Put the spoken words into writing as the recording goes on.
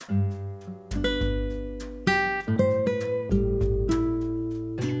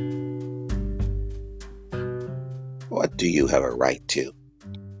do you have a right to?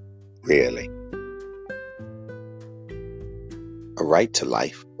 Really? A right to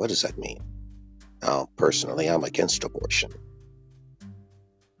life? What does that mean? Now, personally, I'm against abortion.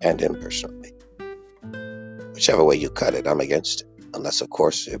 And impersonally. Whichever way you cut it, I'm against it. Unless, of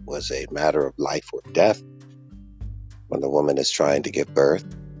course, it was a matter of life or death. When the woman is trying to give birth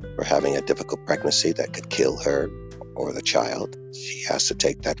or having a difficult pregnancy that could kill her or the child, she has to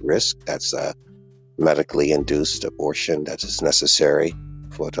take that risk. That's a medically induced abortion that is necessary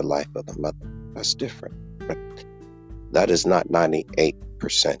for the life of the mother. That's different. But that is not 98%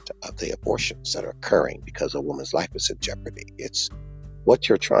 of the abortions that are occurring because a woman's life is in jeopardy. It's what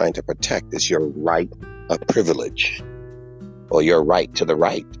you're trying to protect is your right of privilege or your right to the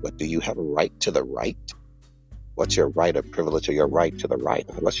right. But do you have a right to the right? What's your right of privilege or your right to the right?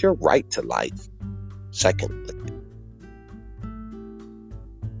 What's your right to life? Secondly,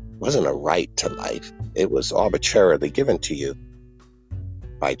 it wasn't a right to life. It was arbitrarily given to you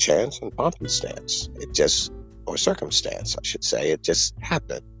by chance and happenstance. Or circumstance, I should say. It just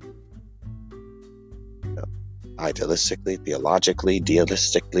happened. Idealistically, theologically,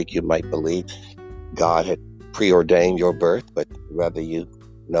 deistically, you might believe God had preordained your birth, but whether you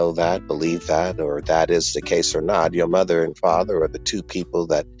know that, believe that, or that is the case or not, your mother and father are the two people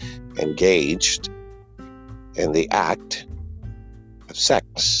that engaged in the act of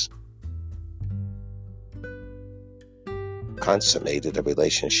sex, consummated a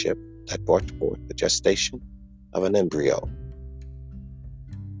relationship that brought forth the gestation of an embryo.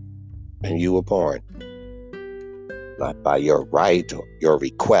 And you were born. Not by your right or your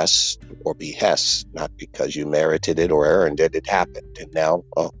request or behest, not because you merited it or earned it. It happened. And now,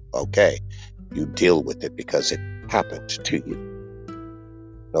 okay, you deal with it because it happened to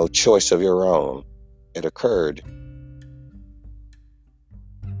you. No choice of your own. It occurred.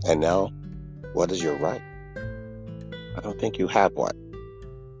 And now, what is your right? I don't think you have one.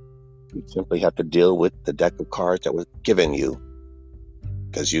 You simply have to deal with the deck of cards that was given you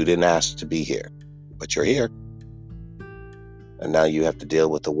because you didn't ask to be here, but you're here. And now you have to deal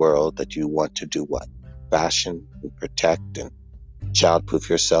with the world that you want to do what? Fashion and protect and childproof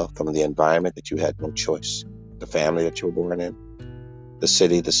yourself from the environment that you had no choice. The family that you were born in, the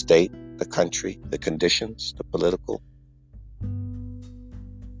city, the state, the country, the conditions, the political.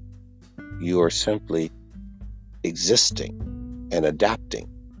 You are simply existing and adapting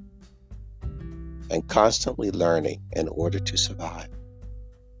and constantly learning in order to survive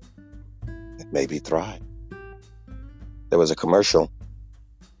and maybe thrive. There was a commercial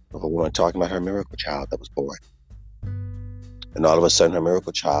of a woman talking about her miracle child that was born. And all of a sudden, her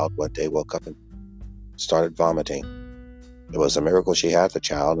miracle child one day woke up and started vomiting. It was a miracle she had the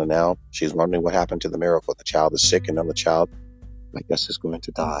child, and now she's wondering what happened to the miracle. The child is sick, and now the child, I guess, is going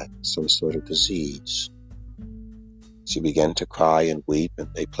to die, some sort of disease. She began to cry and weep, and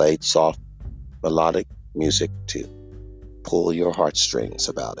they played soft, melodic music to pull your heartstrings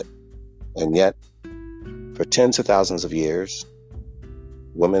about it. And yet, for tens of thousands of years,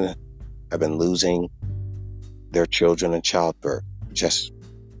 women have been losing their children in childbirth.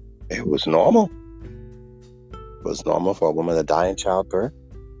 It was normal. It was normal for a woman to die in childbirth.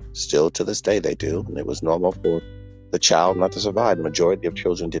 Still to this day they do. And it was normal for the child not to survive. The majority of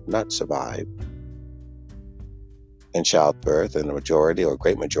children did not survive in childbirth, and the majority or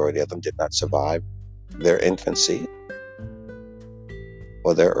great majority of them did not survive their infancy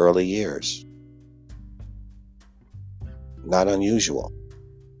or their early years. Not unusual,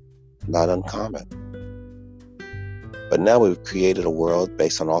 not uncommon. But now we've created a world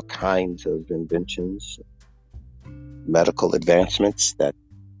based on all kinds of inventions, medical advancements that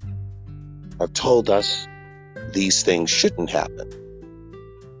have told us these things shouldn't happen.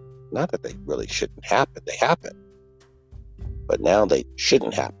 Not that they really shouldn't happen, they happen. But now they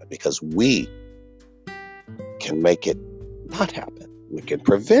shouldn't happen because we can make it not happen. We can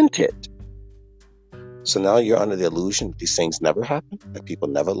prevent it. So now you're under the illusion that these things never happen, that people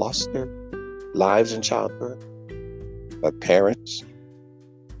never lost their lives in childbirth, that parents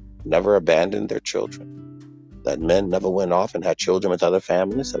never abandoned their children, that men never went off and had children with other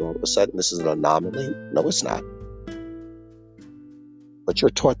families, and all of a sudden this is an anomaly. No, it's not. But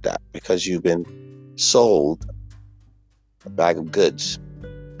you're taught that because you've been sold a bag of goods.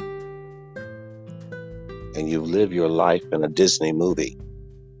 And you live your life in a Disney movie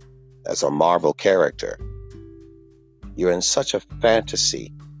as a Marvel character. You're in such a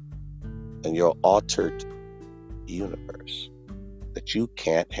fantasy in your altered universe that you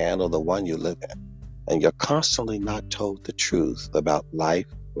can't handle the one you live in. And you're constantly not told the truth about life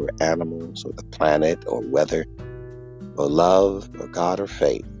or animals or the planet or weather or love or God or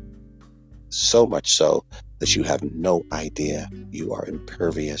faith. So much so that you have no idea you are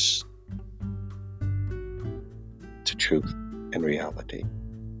impervious to truth and reality.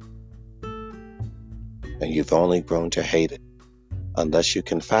 And you've only grown to hate it unless you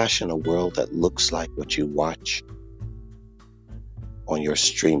can fashion a world that looks like what you watch on your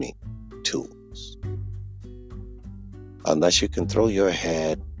streaming tools. Unless you can throw your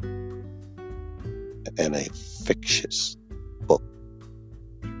head in a fictitious book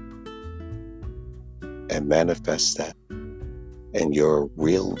and manifest that in your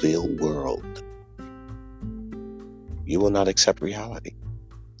real world, you will not accept reality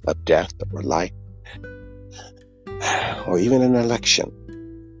of death or life or even an election.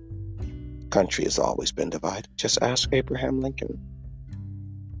 Country has always been divided. Just ask Abraham Lincoln.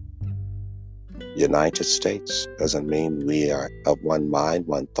 United States doesn't mean we are of one mind,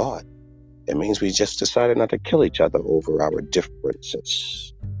 one thought. It means we just decided not to kill each other over our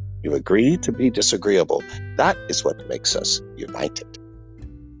differences. You agree to be disagreeable. That is what makes us united.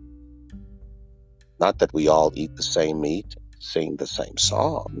 Not that we all eat the same meat, sing the same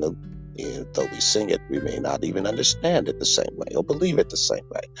song. No, though we sing it, we may not even understand it the same way or believe it the same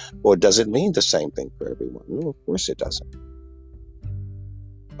way. Or does it mean the same thing for everyone? No, of course it doesn't.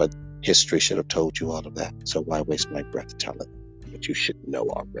 But history should have told you all of that. So why waste my breath telling what you should know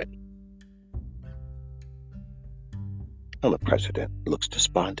already? And the president looks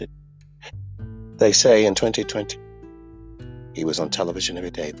despondent. They say in 2020, he was on television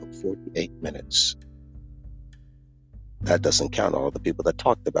every day for 48 minutes. That doesn't count all the people that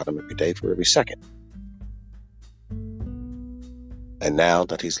talked about him every day for every second. And now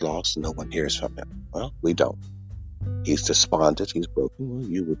that he's lost, no one hears from him. Well, we don't. He's despondent, he's broken. Well,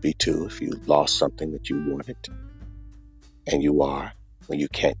 you would be too if you lost something that you wanted. And you are when you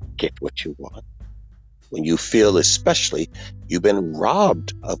can't get what you want. When you feel especially you've been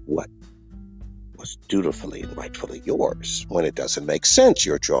robbed of what was dutifully and rightfully yours. When it doesn't make sense,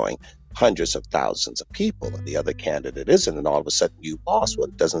 you're drawing hundreds of thousands of people and the other candidate isn't, and all of a sudden you lost. Well,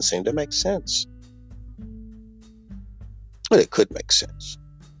 it doesn't seem to make sense. Well, it could make sense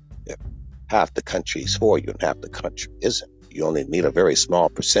if half the country is for you and half the country isn't. You only need a very small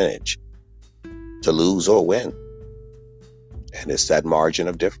percentage to lose or win. And it's that margin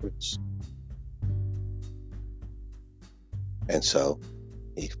of difference. And so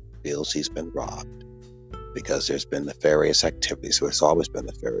he feels he's been robbed because there's been nefarious activities. There's always been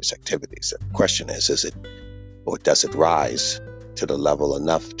nefarious activities. The question is it, or does it rise to the level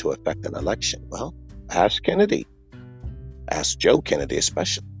enough to affect an election? Well, ask Kennedy. Ask Joe Kennedy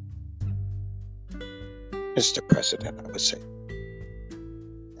especially. Mr. President, I would say,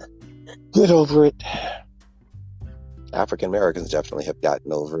 get over it. African Americans definitely have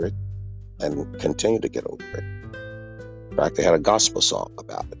gotten over it and continue to get over it. In fact, they had a gospel song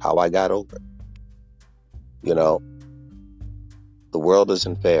about it, how I got over it. You know, the world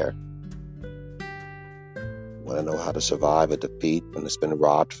isn't fair. Want to know how to survive a defeat when it's been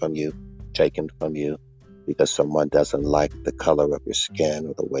robbed from you, taken from you, because someone doesn't like the color of your skin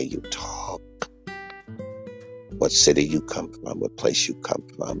or the way you talk, what city you come from, what place you come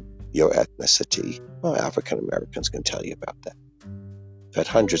from, your ethnicity. Well, African Americans can tell you about that. I've had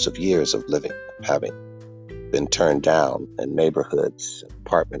hundreds of years of living, having been turned down in neighborhoods,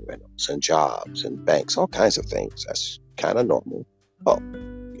 apartment rentals, and jobs, and banks, all kinds of things. That's kind of normal. Oh,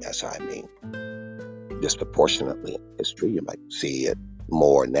 yes, I mean, disproportionately in history, you might see it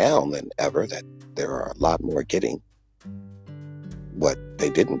more now than ever, that there are a lot more getting what they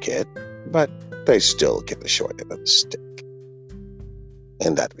didn't get, but they still get the short end of the stick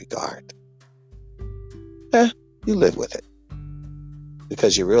in that regard. You live with it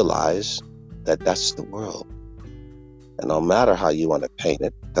because you realize that that's the world. And no matter how you want to paint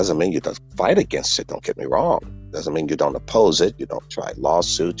it, doesn't mean you don't fight against it, don't get me wrong. Doesn't mean you don't oppose it, you don't try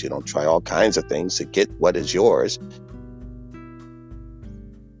lawsuits, you don't try all kinds of things to get what is yours.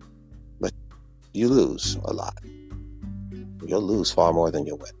 But you lose a lot. You'll lose far more than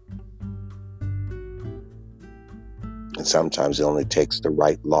you win. And sometimes it only takes the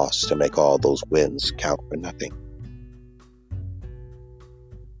right loss to make all those wins count for nothing.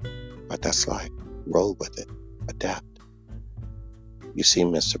 But that's life. Roll with it. Adapt. You see,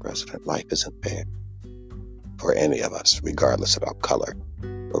 Mr. President, life isn't fair for any of us, regardless of our color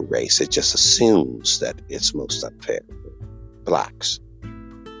or race. It just assumes that it's most unfair for blacks.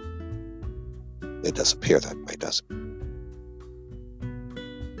 It does appear that way, doesn't it?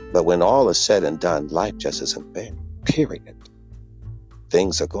 But when all is said and done, life just isn't fair. Period.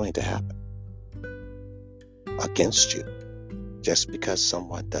 Things are going to happen against you just because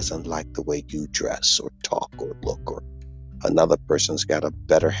someone doesn't like the way you dress or talk or look or another person's got a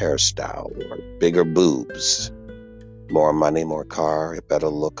better hairstyle or bigger boobs, more money, more car, a better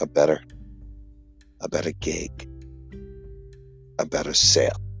look, a better gig, a better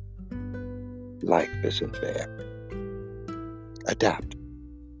sale. Life isn't fair. Adapt.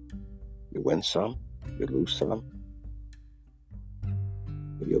 You win some, you lose some.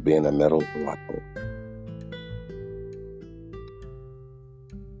 You'll be in the middle a lot more.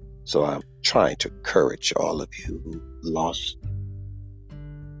 So I'm trying to encourage all of you who lost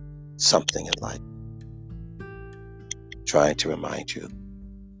something in life, trying to remind you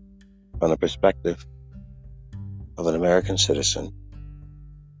from the perspective of an American citizen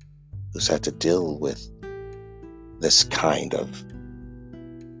who's had to deal with this kind of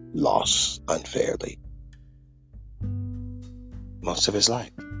loss unfairly most of his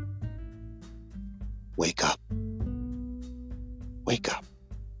life. Wake up. Wake up.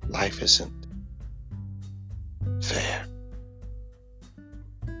 Life isn't fair,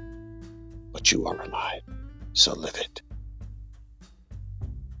 but you are alive, so live it.